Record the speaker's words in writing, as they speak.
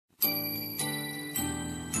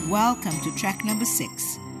Welcome to track number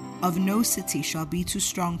 6 of No City Shall Be Too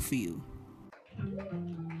Strong for You.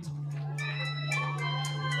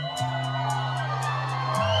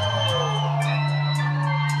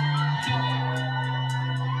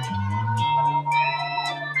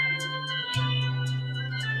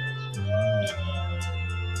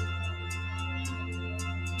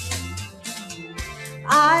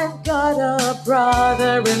 I've got a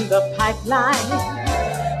brother in the pipeline.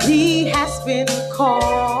 He has been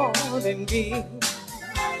calling me.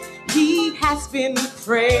 He has been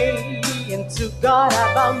praying to God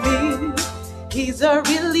about me. He's a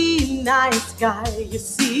really nice guy, you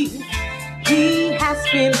see. He has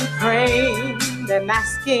been praying and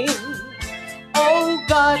asking, oh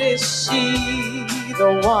God, is she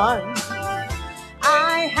the one?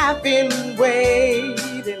 I have been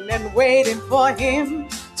waiting and waiting for him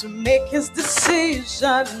to make his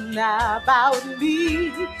decision about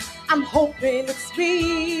me. I'm hoping it's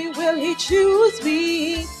me. Will he choose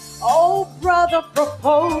me? Oh, brother,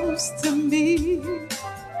 propose to me.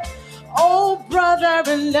 Oh, brother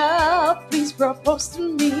in love, please propose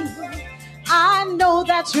to me. I know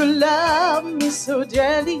that you love me so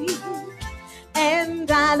dearly, and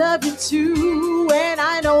I love you too, and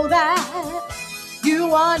I know that you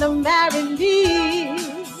wanna marry me.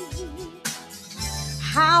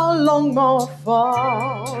 How long more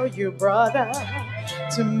for you, brother,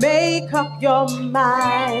 to make up your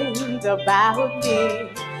mind about me?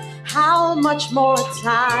 How much more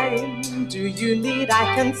time do you need?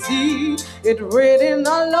 I can see it written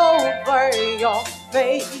all over your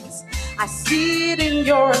face. I see it in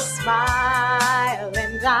your smile,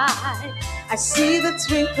 and I see the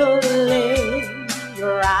twinkle in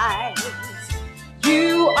your eyes.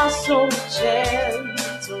 You are so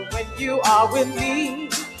gentle when you are with me.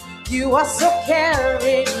 You are so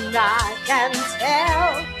caring, I can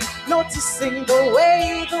tell. Noticing the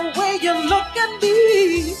way you look at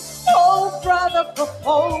me. Oh, brother,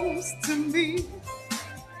 propose to me.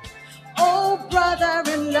 Oh, brother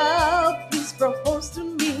in love, please propose to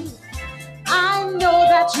me. I know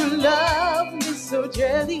that you love me so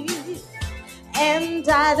dearly, and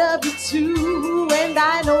I love you too, and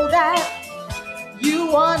I know that you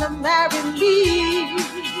wanna marry me.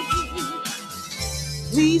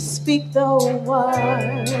 Please speak the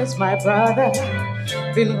words, my brother.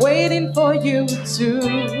 Been waiting for you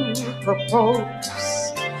to propose.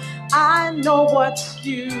 I know what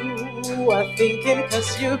you are thinking,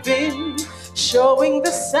 'cause you've been showing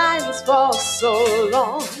the signs for so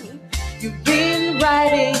long. You've been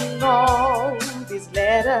writing all these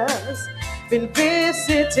letters, been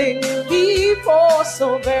visiting me for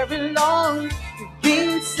so very long. You've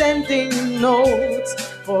been sending notes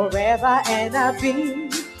forever, and I've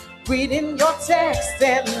been reading your text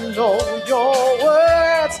and know your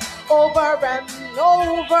words over and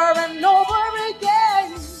over and over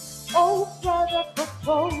again. Oh, brother,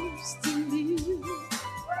 propose to me.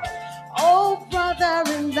 Oh, brother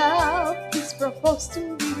in love, please propose to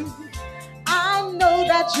me. I know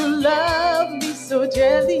that you love me so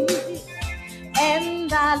dearly,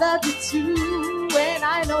 and I love you too, and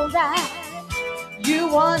I know that you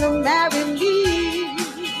wanna marry me.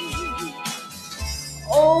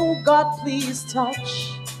 Oh, God, please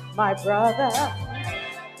touch my brother.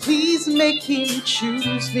 Please make him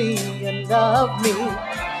choose me and love me.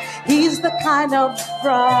 He's the kind of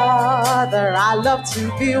brother I love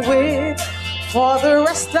to be with for the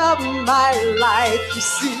rest of my life, you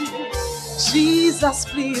see. Jesus,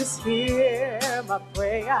 please hear my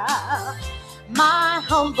prayer, my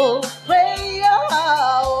humble prayer.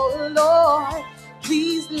 Oh, Lord,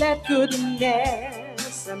 please let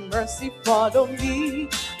goodness and mercy follow me.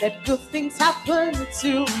 Let good things happen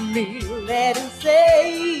to me. Let him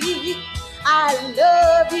say, I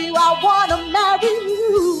love you, I wanna marry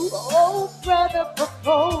you. Oh, brother,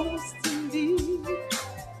 propose to me.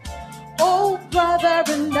 Oh, brother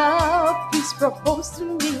in love, please propose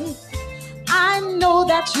to me. I know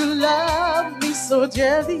that you love me so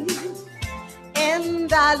dearly,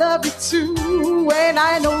 and I love you too, and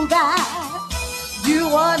I know that you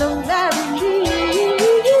wanna marry me.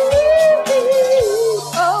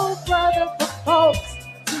 Oh, brother, propose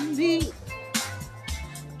to me.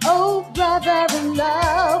 Oh, brother in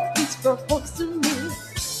love, please propose to me.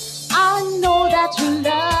 I know that you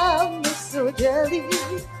love me so dearly,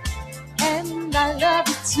 and I love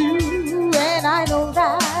you too, and